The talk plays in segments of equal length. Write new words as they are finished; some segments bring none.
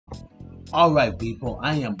All right, people,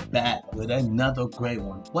 I am back with another great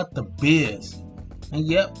one. What the biz? And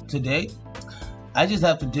yep, today I just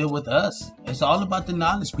have to deal with us. It's all about the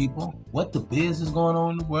knowledge, people. What the biz is going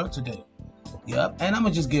on in the world today. Yep, and I'm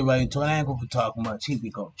gonna just get right into it. I ain't gonna talk much. Here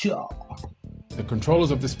we go. Ciao. The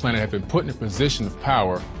controllers of this planet have been put in a position of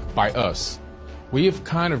power by us. We have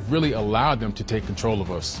kind of really allowed them to take control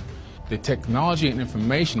of us. The technology and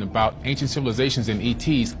information about ancient civilizations and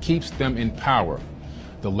ETs keeps them in power.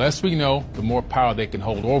 The less we know, the more power they can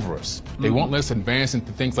hold over us. They won't let us advance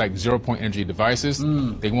into things like zero-point energy devices.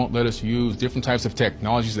 They won't let us use different types of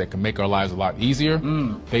technologies that can make our lives a lot easier.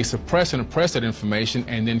 They suppress and oppress that information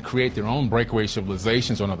and then create their own breakaway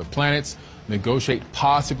civilizations on other planets, negotiate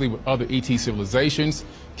possibly with other ET civilizations,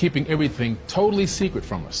 keeping everything totally secret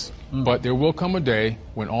from us. But there will come a day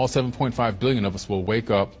when all 7.5 billion of us will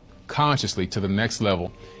wake up consciously to the next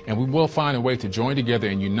level, and we will find a way to join together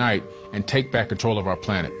and unite and take back control of our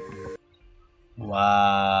planet.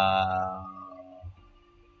 Wow.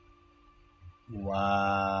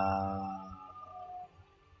 Wow.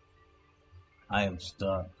 I am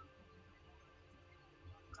stuck.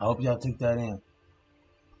 I hope y'all took that in.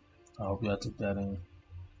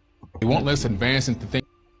 They won't let us advance into things.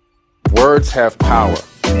 Words have power.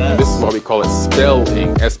 And this is why we call it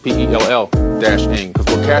spelling, S-P-E-L-L-ing, because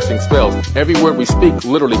we're casting spells. Every word we speak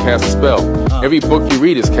literally casts a spell. Every book you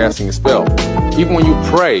read is casting a spell. Even when you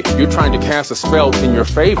pray, you're trying to cast a spell in your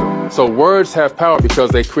favor. So words have power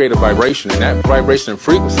because they create a vibration, and that vibration and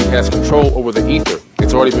frequency has control over the ether.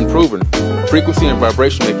 It's already been proven. Frequency and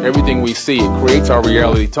vibration make everything we see. It creates our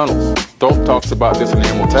reality tunnels. Thoth talks about this in the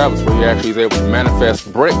Emerald Tablets, where he actually is able to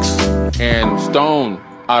manifest bricks and stone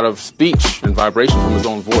out of speech and vibration from his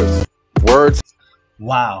own voice. Words.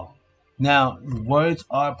 Wow. Now, words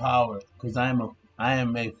are power, because I am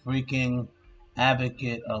a freaking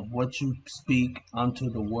advocate of what you speak unto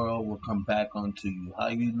the world will come back unto you. How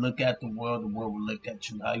you look at the world will look at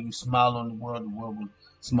you. How you smile on the world will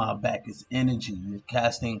smile back. It's energy. You're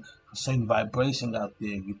casting a certain vibration out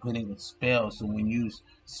there. You're putting a spell. So when you're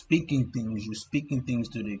speaking things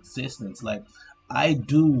to the existence. Like, I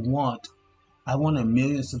want 1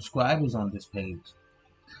 million subscribers on this page.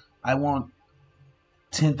 I want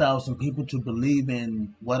 10,000 people to believe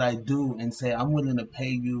in what I do and say, I'm willing to pay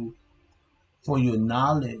you for your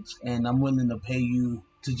knowledge, and I'm willing to pay you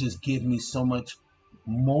to just give me so much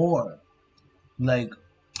more. Like,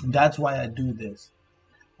 that's why I do this.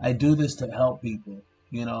 I do this to help people.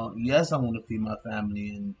 You know, yes, I want to feed my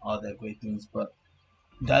family and all that great things, but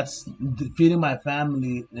feeding my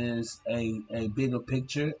family is a bigger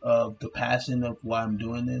picture of the passion of why I'm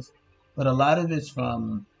doing this. But a lot of it's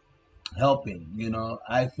from helping. You know,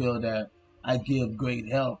 I feel that I give great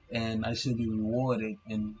help and I should be rewarded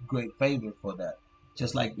in great favor for that.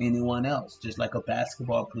 Just like anyone else, just like a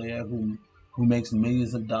basketball player who makes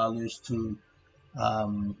millions of dollars to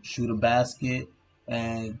shoot a basket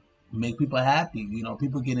and make people happy. You know,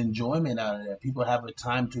 people get enjoyment out of that. People have a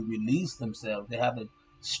time to release themselves. They have a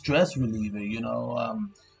stress reliever. You know,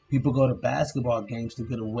 people go to basketball games to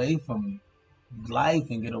get away from life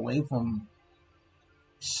and get away from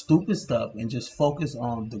stupid stuff and just focus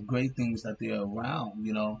on the great things that they're around,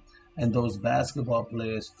 you know. And those basketball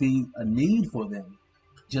players feed a need for them.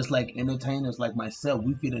 Just like entertainers like myself,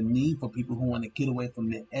 we feed a need for people who want to get away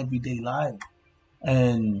from their everyday life.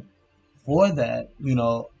 And for that, you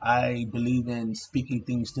know, I believe in speaking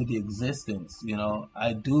things to the existence. You know,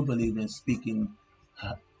 I do believe in speaking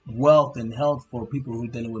wealth and health for people who are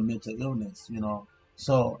dealing with mental illness, you know.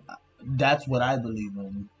 So that's what I believe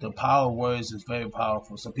in. The power of words is very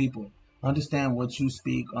powerful. So people, understand what you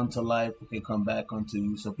speak unto life can come back unto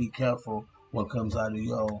you. So be careful what comes out of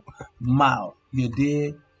your mouth. You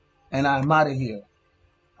did? And I'm out of here.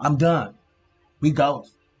 I'm done. We go.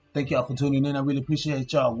 Thank y'all for tuning in. I really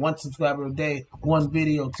appreciate y'all. 1 subscriber a day, 1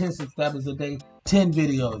 video, 10 subscribers a day, 10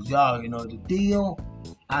 videos. Y'all, you know the deal.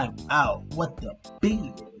 I'm out. What the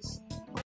biz?